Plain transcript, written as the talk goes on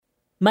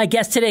My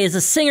guest today is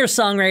a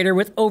singer-songwriter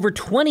with over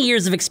 20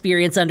 years of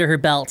experience under her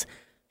belt.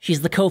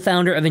 She's the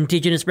co-founder of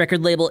Indigenous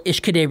record label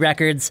Ishkade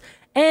Records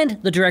and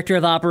the director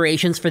of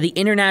operations for the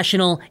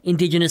International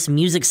Indigenous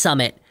Music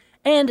Summit.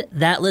 And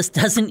that list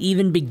doesn't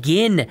even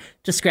begin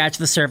to scratch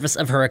the surface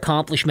of her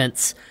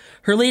accomplishments.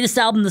 Her latest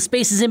album, The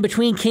Spaces in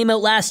Between, came out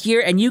last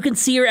year, and you can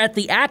see her at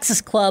the Axis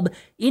Club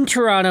in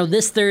Toronto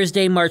this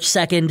Thursday, March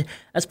 2nd,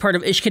 as part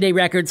of Ishkade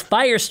Records'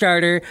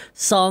 Firestarter,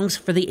 Songs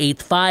for the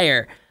Eighth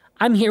Fire.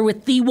 I'm here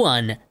with the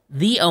one,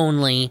 the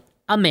only,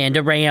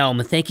 Amanda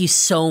Rhéaume. Thank you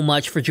so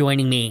much for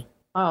joining me.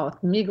 Oh,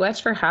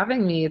 miigwech for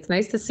having me. It's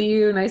nice to see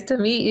you, nice to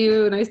meet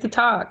you, nice to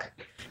talk.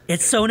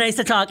 It's so nice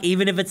to talk,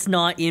 even if it's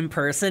not in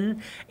person.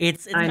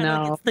 It's I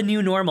know. Like it's the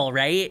new normal,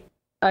 right?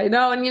 I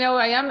know, and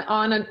I am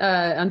on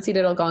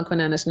unceded Algonquin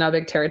and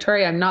Anishinaabe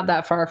territory. I'm not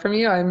that far from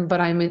you, but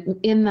I'm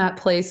in that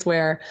place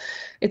where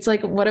it's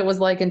like what it was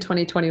like in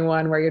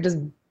 2021, where you're just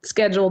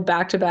scheduled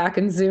back to back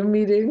in Zoom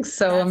meetings.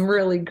 So I'm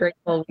really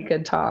grateful we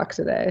could talk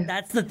today.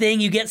 That's the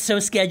thing. You get so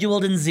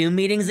scheduled in Zoom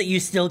meetings that you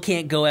still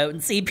can't go out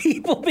and see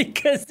people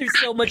because there's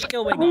so much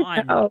going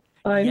on.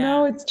 I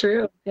know, it's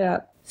true. Yeah.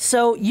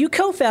 So you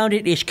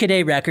co-founded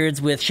Ishkade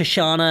Records with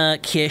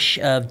Shoshana Kish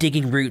of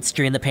Digging Roots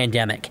during the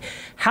pandemic.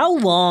 How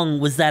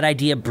long was that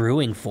idea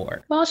brewing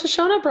for? Well,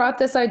 Shoshana brought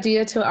this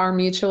idea to our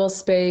mutual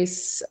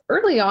space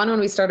early on when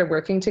we started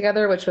working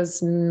together, which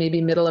was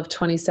maybe middle of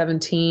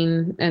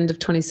 2017, end of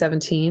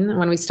 2017,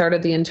 when we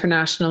started the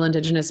International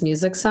Indigenous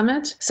Music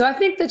Summit. So I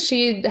think that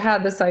she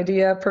had this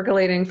idea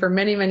percolating for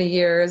many, many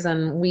years,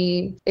 and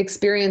we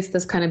experienced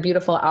this kind of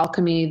beautiful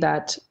alchemy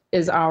that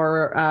is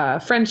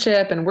our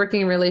friendship and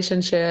working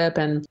relationship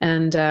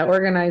and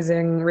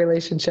organizing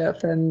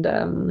relationship. And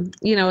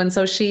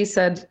so she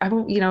said, I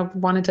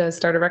wanted to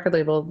start a record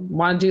label,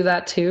 want to do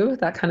that too,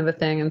 that kind of a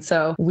thing. And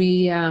so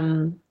we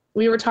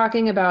were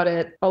talking about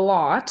it a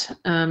lot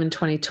in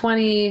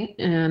 2020,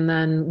 and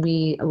then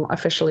we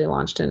officially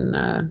launched in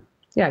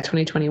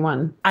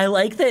 2021. I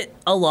like that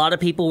a lot of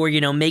people were,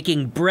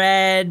 making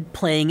bread,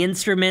 playing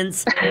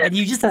instruments, and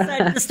you just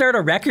decided to start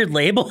a record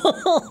label.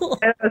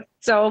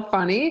 It's so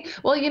funny.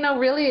 Well,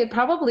 really, it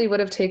probably would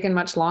have taken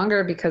much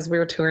longer because we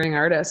were touring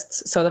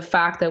artists. So the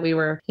fact that we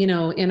were,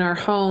 in our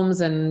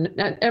homes and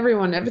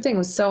everything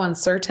was so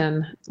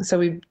uncertain. So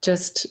we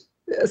just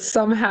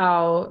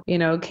somehow,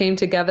 came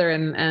together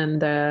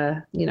and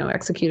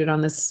executed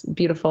on this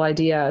beautiful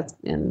idea.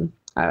 And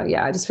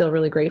I just feel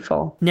really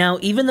grateful. Now,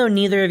 even though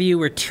neither of you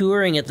were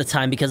touring at the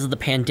time because of the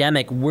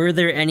pandemic, were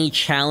there any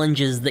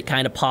challenges that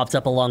kind of popped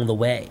up along the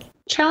way?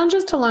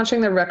 Challenges to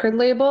launching the record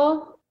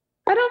label?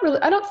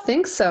 I don't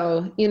think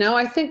so.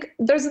 I think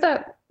there's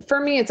that. For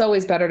me, it's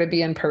always better to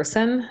be in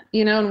person,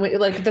 and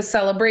like the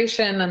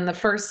celebration and the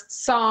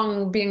first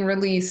song being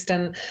released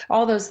and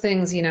all those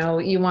things, you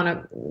want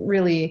to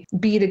really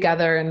be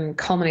together and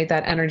culminate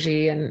that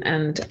energy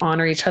and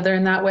honor each other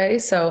in that way.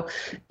 So,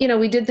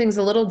 we did things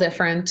a little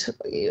different.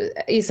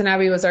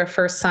 Anishinaabe was our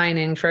first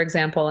signing, for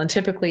example. And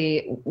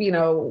typically,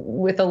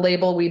 with a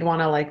label, we'd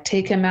want to like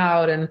take him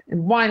out and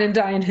wine and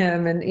dine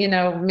him and,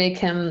 make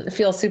him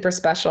feel super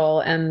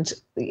special. And,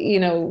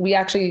 we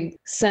actually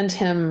sent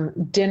him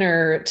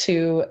dinner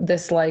to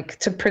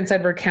Prince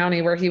Edward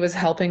County, where he was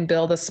helping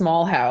build a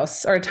small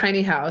house or a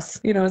tiny house,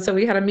 so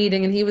we had a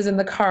meeting and he was in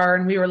the car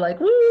and we were like,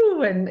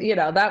 woo. And,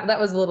 that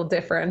was a little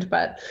different,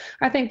 but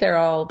I think they're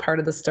all part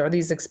of the story.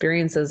 These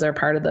experiences are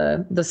part of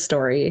the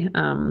story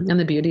and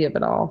the beauty of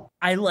it all.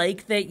 I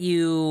like that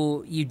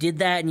you did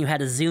that and you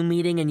had a Zoom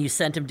meeting and you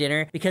sent him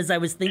dinner, because I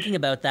was thinking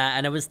about that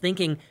and I was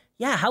thinking,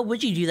 yeah, how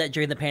would you do that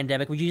during the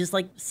pandemic? Would you just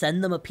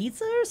send them a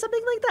pizza or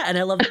something like that? And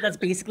I love that that's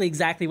basically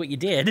exactly what you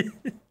did.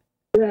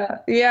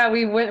 Yeah,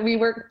 we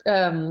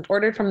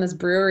ordered from this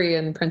brewery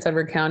in Prince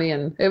Edward County,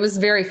 and it was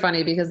very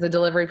funny because the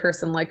delivery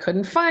person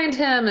couldn't find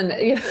him, and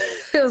it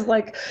was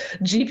like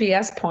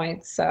GPS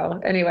points. So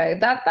anyway,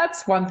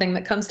 that's one thing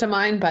that comes to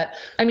mind. But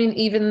I mean,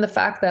 even the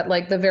fact that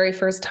the very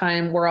first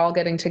time we're all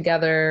getting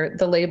together,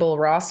 the label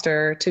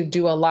roster, to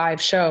do a live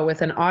show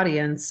with an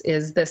audience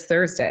is this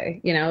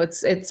Thursday.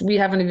 It's we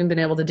haven't even been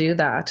able to do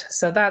that.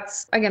 So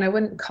that's, again, I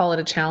wouldn't call it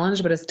a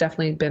challenge, but it's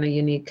definitely been a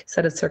unique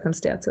set of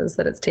circumstances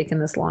that it's taken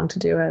this long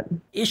to do it.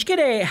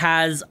 Ishkade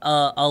has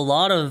a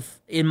lot of,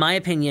 in my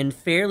opinion,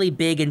 fairly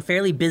big and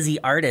fairly busy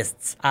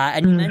artists.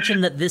 And you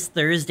mentioned that this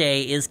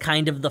Thursday is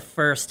kind of the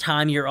first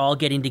time you're all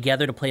getting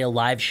together to play a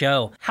live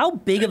show. How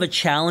big of a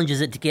challenge is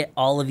it to get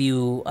all of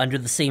you under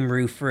the same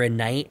roof for a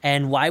night?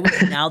 And why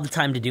was now the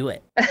time to do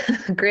it?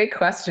 Great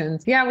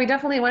questions. Yeah, we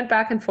definitely went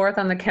back and forth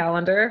on the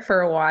calendar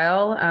for a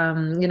while,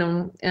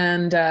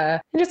 and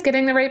just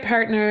getting the right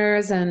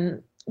partners.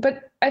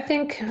 But I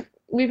think,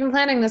 we've been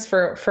planning this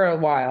for a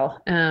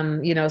while.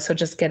 So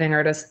just getting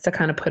artists to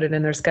kind of put it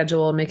in their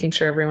schedule, making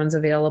sure everyone's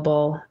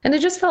available. And it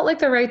just felt like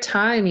the right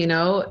time,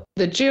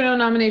 The Juno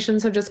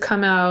nominations have just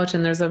come out,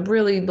 and there's a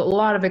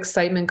lot of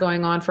excitement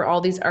going on for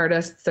all these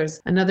artists.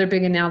 There's another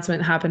big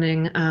announcement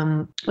happening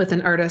with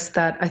an artist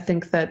that I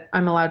think that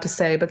I'm allowed to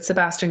say, but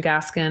Sebastian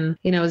Gaskin,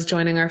 is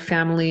joining our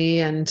family.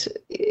 And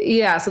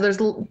yeah, so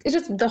it's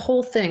just the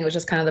whole thing. It was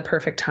just kind of the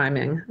perfect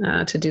timing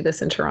to do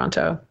this in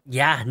Toronto.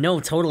 Yeah, no,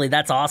 totally.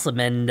 That's awesome.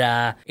 And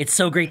it's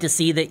so great to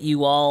see that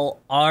you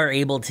all are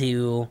able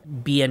to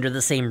be under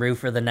the same roof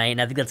for the night.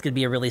 And I think that's going to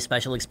be a really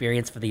special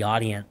experience for the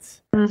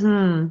audience.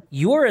 Mm-hmm.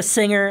 You're a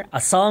singer, a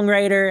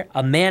songwriter,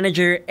 a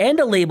manager, and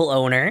a label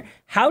owner.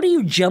 How do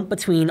you jump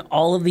between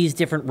all of these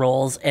different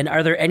roles, and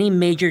are there any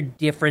major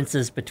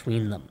differences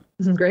between them?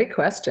 Great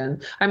question.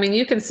 I mean,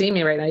 you can see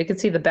me right now. You can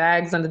see the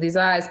bags under these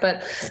eyes,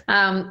 but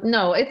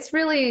no, it's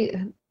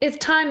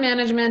time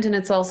management, and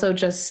it's also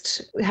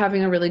just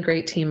having a really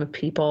great team of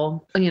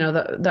people.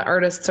 The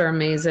artists are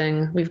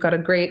amazing. We've got a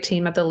great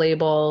team at the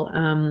label.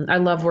 I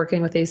love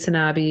working with Ace and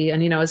Abby,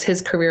 and as his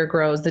career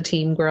grows, the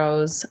team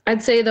grows.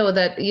 I'd say though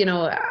that,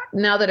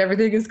 now that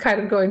everything is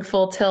kind of going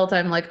full tilt,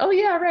 I'm like, oh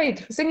yeah,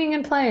 right. Singing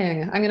and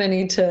playing. I'm going to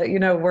need to,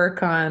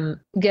 work on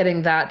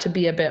getting that to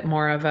be a bit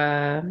more of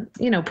a,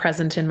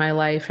 present in my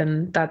life.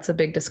 And that's a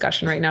big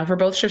discussion right now for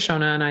both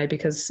Shoshona and I,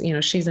 because,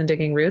 she's in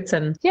Digging Roots,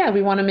 and yeah,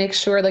 we want to make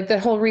sure, like, the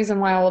whole reason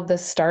why all of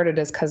this started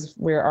is because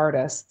we're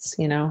artists,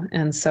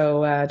 and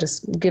so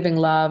just giving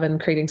love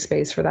and creating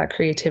space for that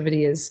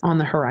creativity is on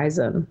the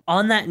horizon.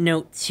 On that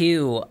note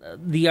too,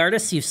 the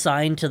artists you've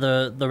signed to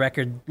the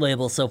record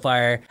label so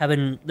far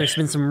there's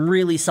been some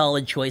really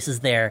solid choices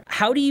there.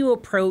 How do you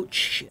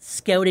approach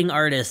scouting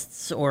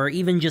artists, or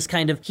even just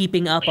kind of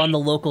keeping up on the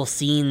local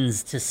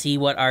scenes to see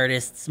what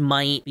artists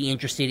might be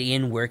interested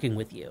in working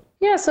with you?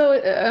 Yeah, so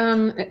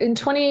in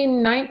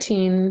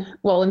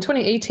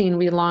 2018,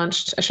 we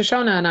launched,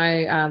 Shoshona and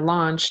I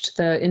launched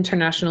the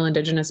International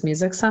Indigenous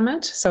Music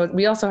Summit. So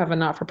we also have a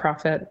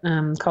not-for-profit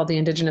called the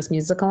Indigenous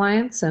Music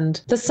Alliance.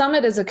 And the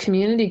summit is a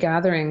community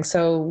gathering.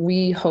 So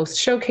we host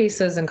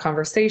showcases and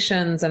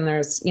conversations, and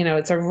there's,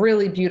 it's a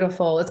really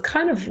beautiful, it's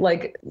kind of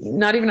like,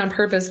 not even on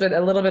purpose, but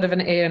a little bit of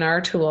an A&R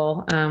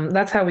tool.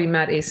 That's how we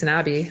met Ace and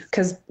Abby,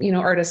 because,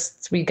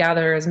 artists, we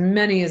gather as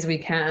many as we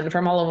can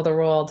from all over the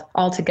world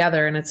all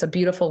together. And it's a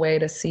beautiful way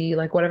to see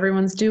like what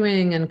everyone's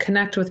doing and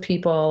connect with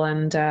people.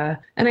 And I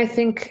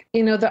think,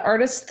 the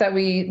artists that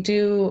we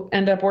do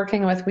end up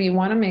working with, we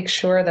want to make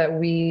sure that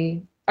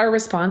we are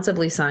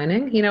responsibly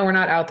signing. We're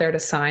not out there to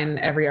sign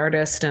every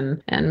artist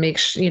and make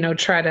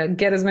try to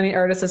get as many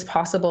artists as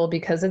possible,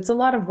 because it's a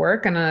lot of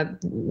work, and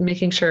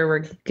making sure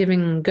we're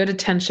giving good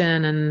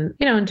attention and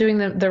and doing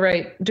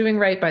doing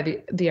right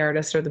by the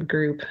artist or the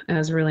group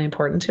is really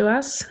important to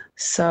us.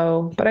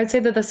 So, but I'd say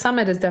that the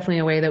summit is definitely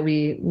a way that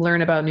we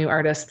learn about new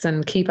artists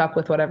and keep up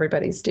with what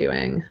everybody's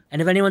doing.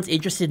 And if anyone's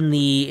interested in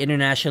the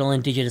International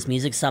Indigenous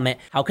Music Summit,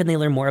 how can they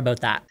learn more about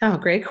that? Oh,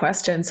 great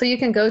question. So you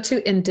can go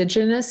to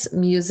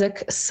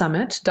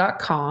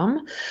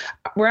indigenousmusicsummit.com.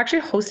 We're actually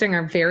hosting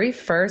our very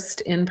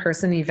first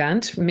in-person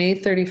event, May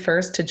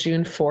 31st to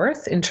June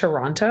 4th in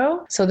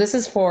Toronto. So this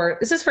is for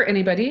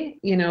anybody.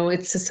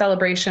 It's a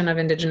celebration of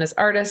Indigenous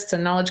artists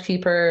and knowledge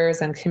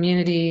keepers and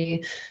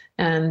community.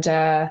 And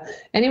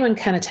anyone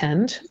can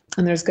attend.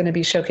 And there's going to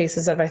be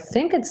showcases of, I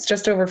think it's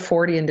just over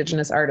 40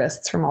 Indigenous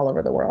artists from all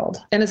over the world.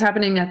 And it's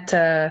happening at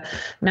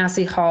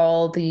Massey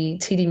Hall, the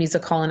TD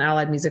Music Hall and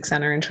Allied Music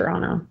Center in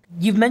Toronto.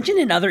 You've mentioned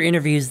in other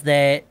interviews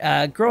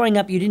that growing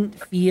up, you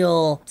didn't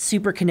feel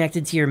super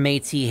connected to your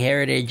Métis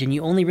heritage, and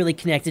you only really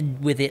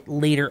connected with it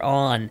later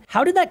on.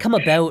 How did that come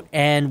about,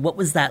 and what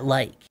was that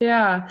like?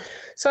 Yeah.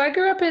 So I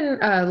grew up in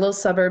a little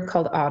suburb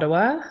called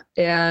Ottawa, or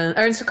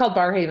it's called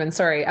Barhaven,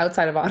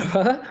 outside of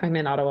Ottawa. I'm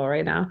in Ottawa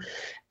right now.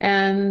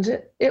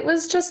 And it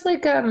was just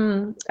like,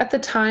 at the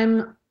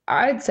time,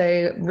 I'd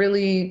say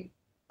really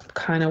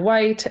kind of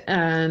white,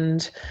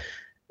 and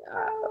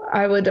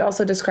I would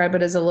also describe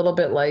it as a little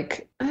bit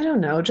like, I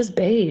don't know, just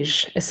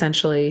beige,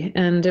 essentially.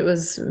 And it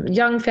was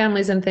young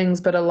families and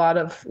things, but a lot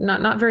of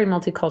not very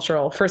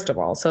multicultural, first of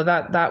all. So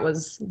that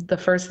was the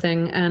first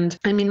thing. And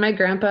I mean, my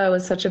grandpa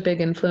was such a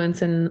big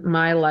influence in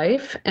my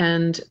life.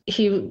 And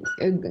he,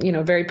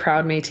 very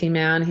proud Métis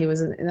man. He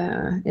was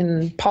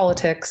in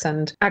politics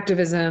and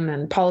activism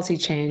and policy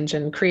change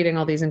and creating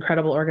all these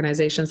incredible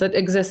organizations that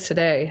exist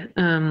today.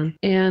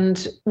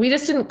 And we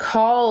just didn't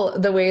call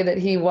the way that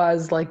he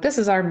was like, this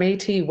is our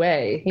Métis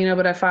way,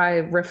 but if I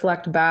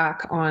reflect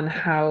back on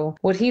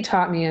what he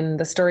taught me and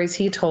the stories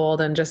he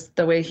told and just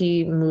the way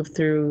he moved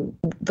through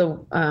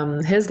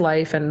his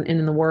life and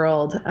in the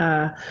world,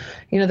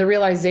 the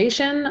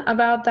realization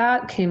about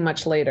that came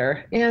much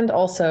later. And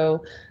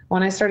also,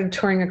 when I started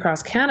touring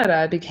across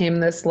Canada, it became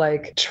this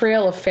like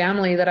trail of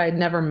family that I'd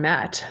never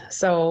met.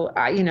 So,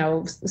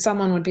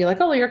 someone would be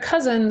like, oh, your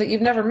cousin that you've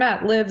never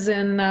met lives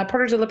in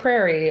Portage la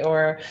Prairie,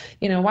 or,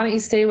 why don't you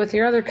stay with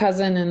your other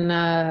cousin in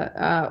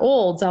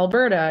Olds,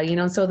 Alberta?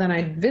 So then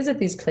I'd visit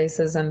these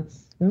places and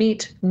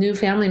meet new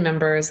family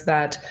members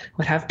that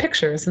would have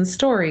pictures and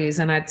stories,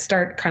 and I'd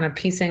start kind of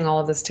piecing all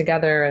of this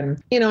together.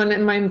 And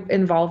and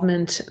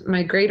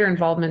my greater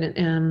involvement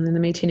in the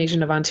Métis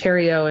Nation of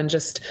Ontario, and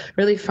just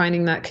really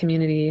finding that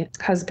community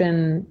has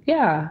been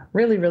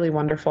really, really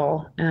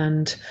wonderful.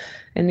 And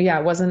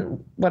it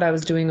wasn't what I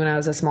was doing when I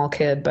was a small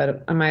kid,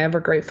 but am I ever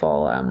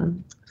grateful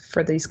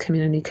for these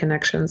community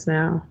connections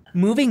now.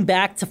 Moving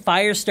back to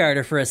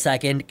Firestarter for a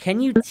second, can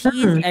you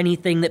tease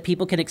anything that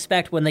people can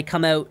expect when they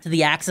come out to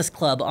the Access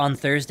Club on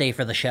Thursday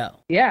for the show?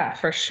 Yeah,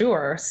 for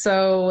sure.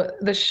 So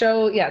the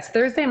show, yes,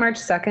 Thursday, March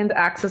 2nd,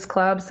 Access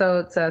Club.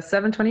 So it's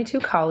 722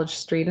 College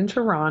Street in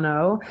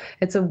Toronto.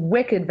 It's a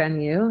wicked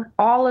venue.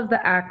 All of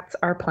the acts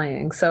are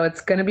playing. So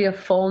it's going to be a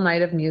full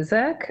night of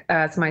music.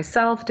 It's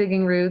myself,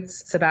 Digging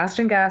Roots,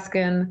 Sebastian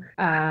Gaskin,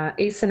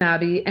 Ace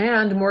Sanabi,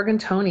 and Morgan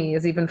Toney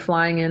is even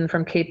flying in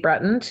from Cape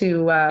Breton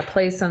to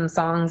play some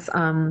songs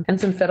and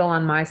some fiddle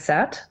on my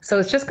set. So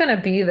it's just going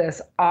to be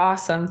this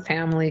awesome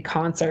family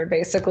concert,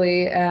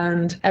 basically.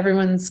 And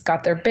everyone's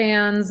got their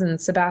bands, and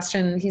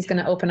Sebastian, he's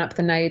going to open up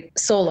the night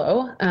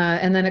solo.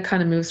 And then it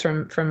kind of moves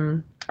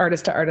from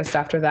artist to artist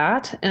after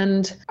that.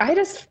 And I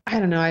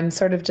don't know, I'm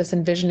sort of just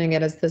envisioning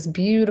it as this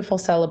beautiful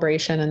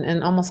celebration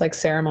and almost like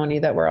ceremony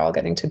that we're all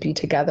getting to be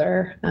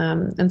together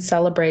and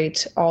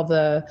celebrate all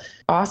the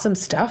awesome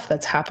stuff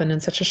that's happened in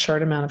such a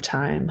short amount of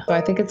time. So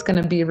I think it's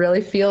going to be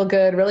really feel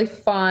good, really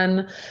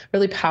fun,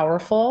 really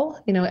powerful.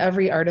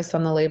 Every artist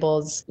on the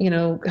labels,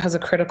 has a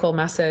critical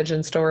message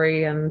and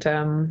story. And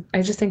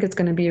I just think it's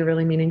going to be a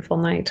really meaningful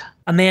night.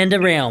 Amanda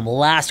Rayom,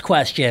 last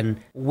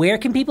question. Where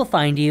can people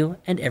find you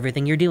and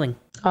everything you're doing?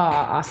 Oh,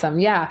 awesome.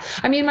 Yeah.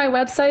 I mean, my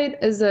website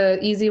is an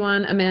easy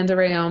one,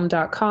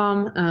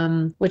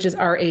 amandarayom.com, which is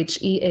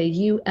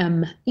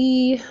RHEAUME.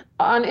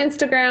 On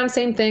Instagram,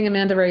 same thing,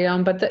 Amanda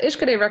Rayom. But the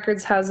Ishkade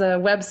Records has a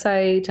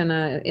website and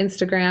an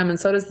Instagram, and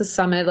so does the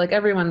Summit. Like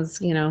everyone's,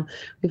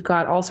 we've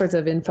got all sorts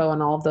of info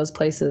on all of those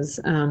places.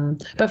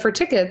 But for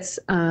tickets,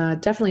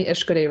 definitely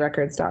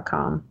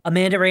ishkaderecords.com.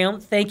 Amanda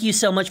Rayom, thank you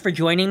so much for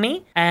joining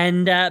me,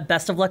 and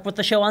best of luck with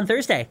the show on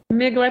Thursday.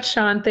 Miigwech,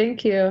 Sean.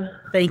 Thank you.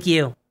 Thank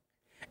you.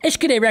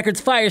 Ishkade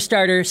Records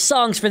Firestarter,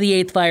 Songs for the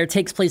Eighth Fire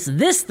takes place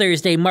this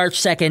Thursday, March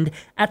 2nd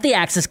at the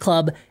Access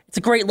Club. It's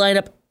a great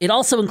lineup. It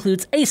also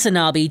includes Ace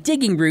Sanabi,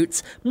 Digging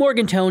Roots,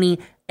 Morgan Toney,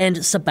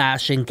 and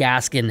Sebastian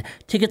Gaskin.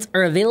 Tickets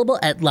are available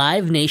at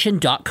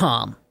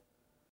livenation.com.